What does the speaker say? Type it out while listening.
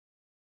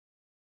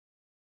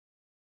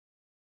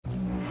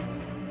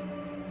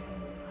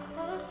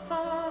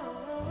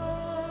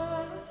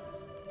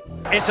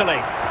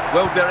Italy.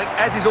 Well, Derek,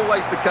 as is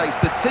always the case,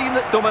 the team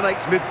that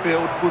dominates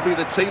midfield will be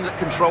the team that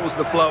controls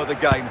the flow of the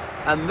game.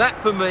 And that,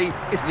 for me,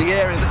 is the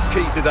area that's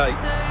key today.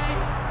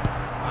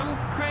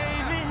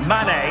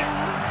 Mane.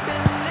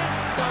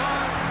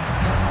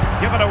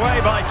 Given away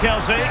by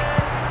Chelsea.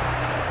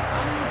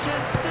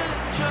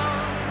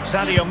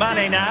 Sadio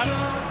Mane now.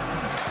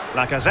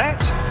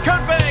 Lacazette.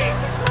 Could be.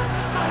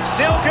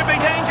 Still could be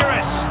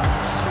dangerous.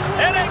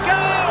 In it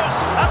goes!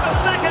 At the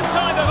second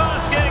time of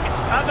asking,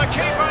 and the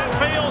keeper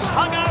feels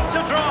hung out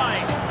to dry.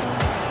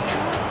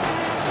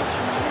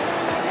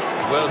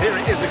 Well, here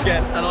it is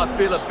again, and I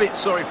feel a bit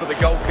sorry for the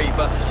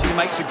goalkeeper. He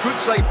makes a good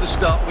save to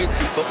start with,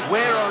 but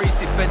where are his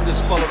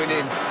defenders following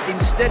in?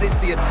 Instead, it's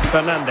the...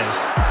 Fernandes.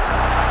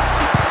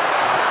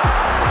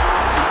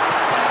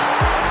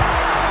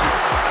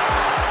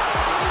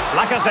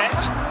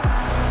 Lacazette.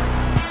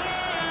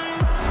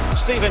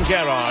 Steven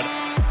Gerrard.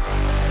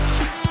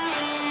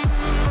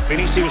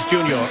 Vinicius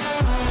Junior.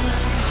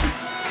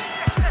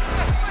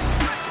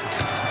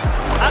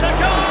 And a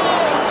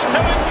goal to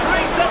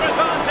increase their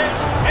advantage.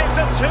 It's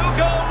a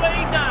two-goal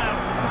lead now.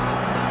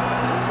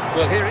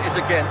 Well, here it is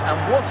again,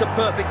 and what a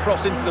perfect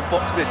cross into the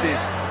box this is.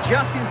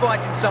 Just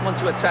inviting someone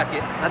to attack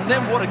it, and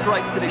then what a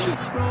great finish.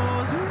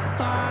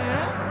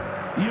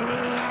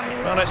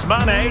 Well, it's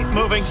Mane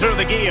moving through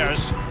the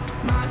gears.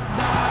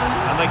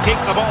 And they keep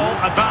the ball,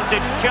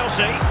 advantage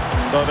Chelsea.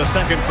 So the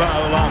second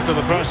foul after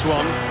the first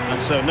one,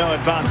 and so no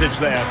advantage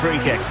there, free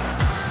kick.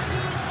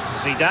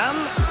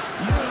 Zidane.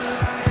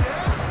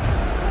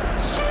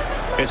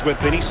 It's with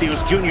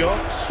Vinicius Junior.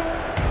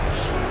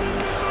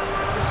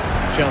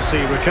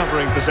 Chelsea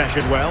recovering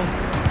possession well.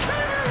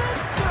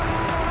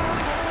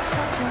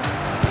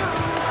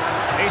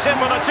 He's in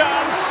with a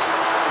chance.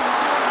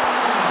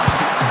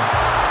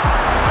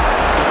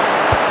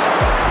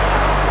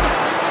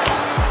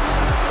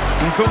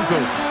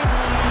 Nkunku.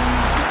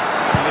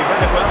 They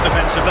read it well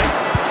defensively.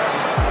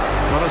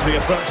 Well, as we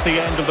approach the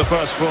end of the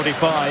first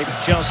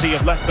 45, Chelsea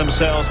have left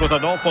themselves with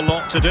an awful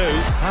lot to do.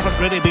 Haven't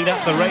really been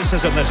at the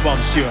races in this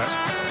one, Stuart.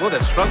 Well,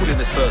 they've struggled in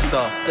this first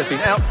half. They've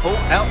been outfought,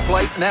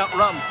 outplayed and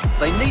outrun.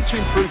 They need to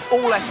improve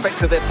all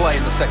aspects of their play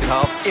in the second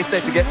half if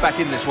they're to get back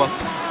in this one.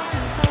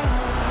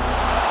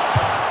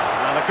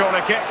 And a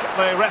corner kick,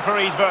 the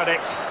referee's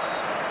verdict.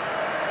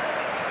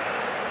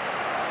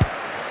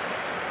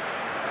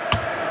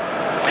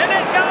 In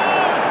it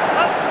goes!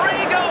 A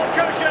three-goal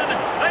cushion!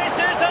 This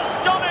is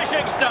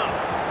astonishing stuff!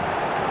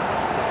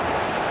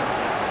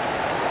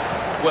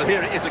 Well,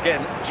 here it is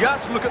again.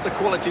 Just look at the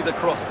quality of the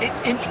cross. It's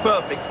inch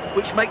perfect,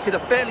 which makes it a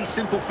fairly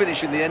simple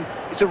finish in the end.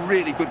 It's a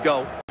really good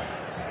goal.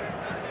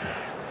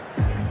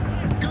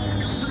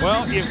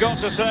 Well, you've got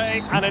to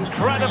say, an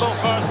incredible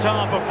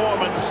first-half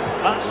performance.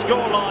 That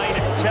scoreline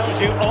tells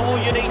you all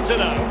you need to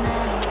know.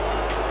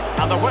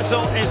 And the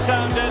whistle is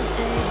sounded.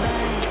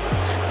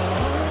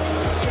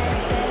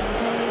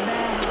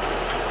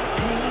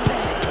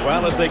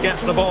 Well, as they get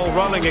the ball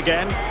rolling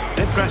again,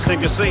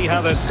 interesting to see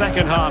how the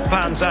second half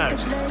pans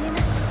out.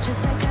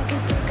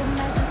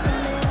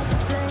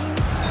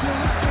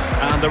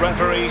 And the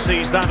referee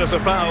sees that as a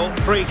foul.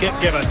 Free kick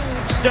given.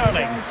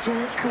 Sterling.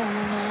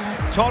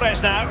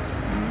 Torres now.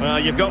 Well,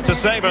 you've got to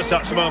savour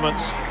such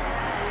moments.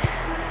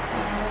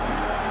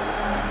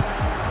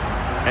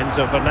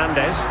 Enzo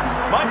Fernandez.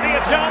 Might be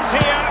a chance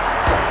here.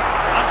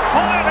 And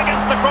fired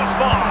against the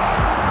crossbar.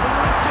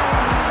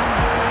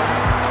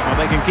 Well,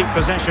 they can keep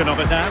possession of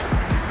it now.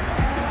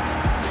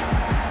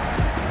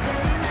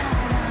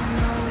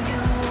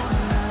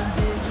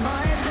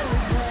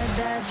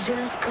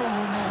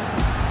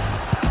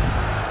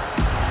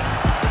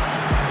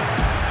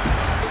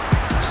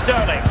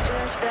 Sterling.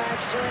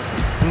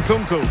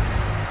 Nkunku.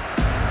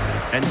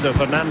 Enzo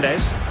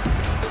Fernandez.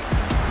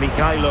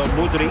 Mikhailo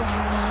Mudryk.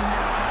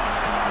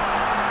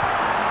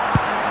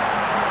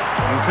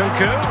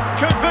 Nkunku.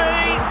 Could be.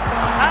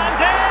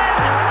 And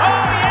in!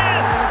 Oh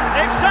yes!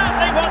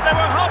 Exactly what they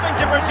were hoping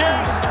to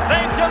produce.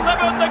 They've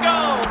delivered the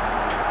goal.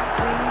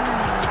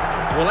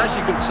 Well, as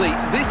you can see,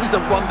 this is a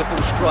wonderful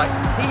strike.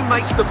 He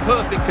makes the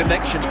perfect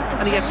connection,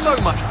 and he has so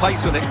much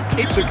pace on it.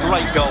 It's a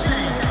great goal.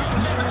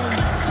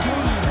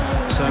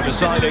 So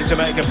deciding to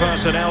make a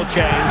personnel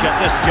change at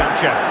this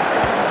juncture.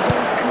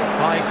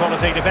 High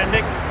quality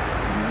defending.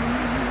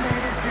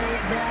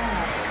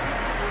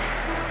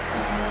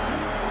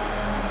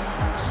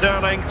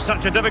 Sterling,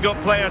 such a difficult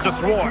player to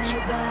thwart.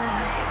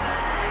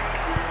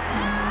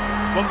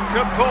 Well,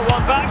 could pull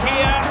one back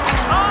here.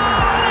 Oh,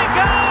 and it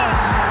goes!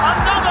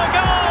 Another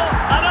goal!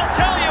 And I'll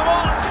tell you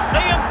what,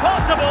 the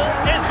impossible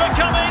is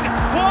becoming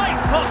quite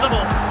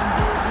possible.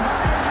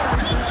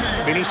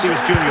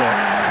 Vinicius Junior.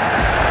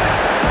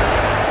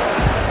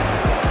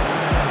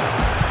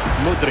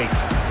 Mudryk.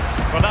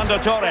 Fernando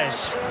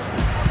Torres.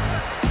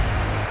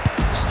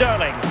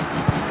 Sterling.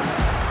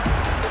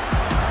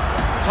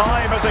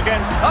 Time is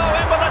against... Oh,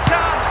 in with a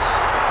chance!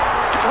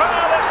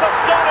 Well, it's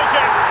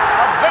astonishing.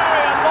 A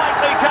very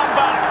unlikely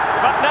comeback.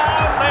 But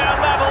now they are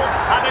level,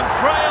 having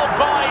trailed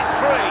by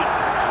 3.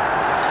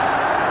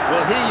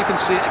 Well, here you can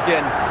see it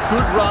again.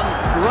 Good run,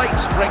 great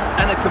strength,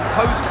 and a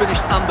composed finish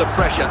under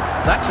pressure.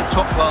 That's a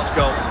top-class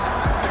goal.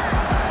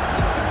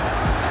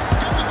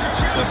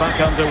 So back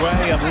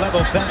underway and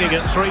level thinking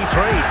at 3-3.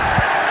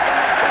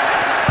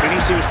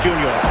 Vinicius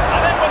Junior.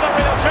 And then with a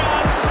real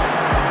chance.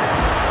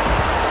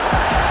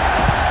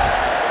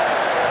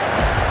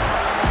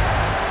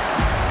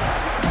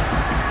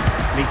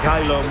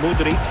 Mikhailo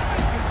Mudryk.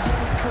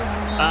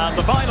 And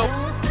the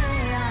final...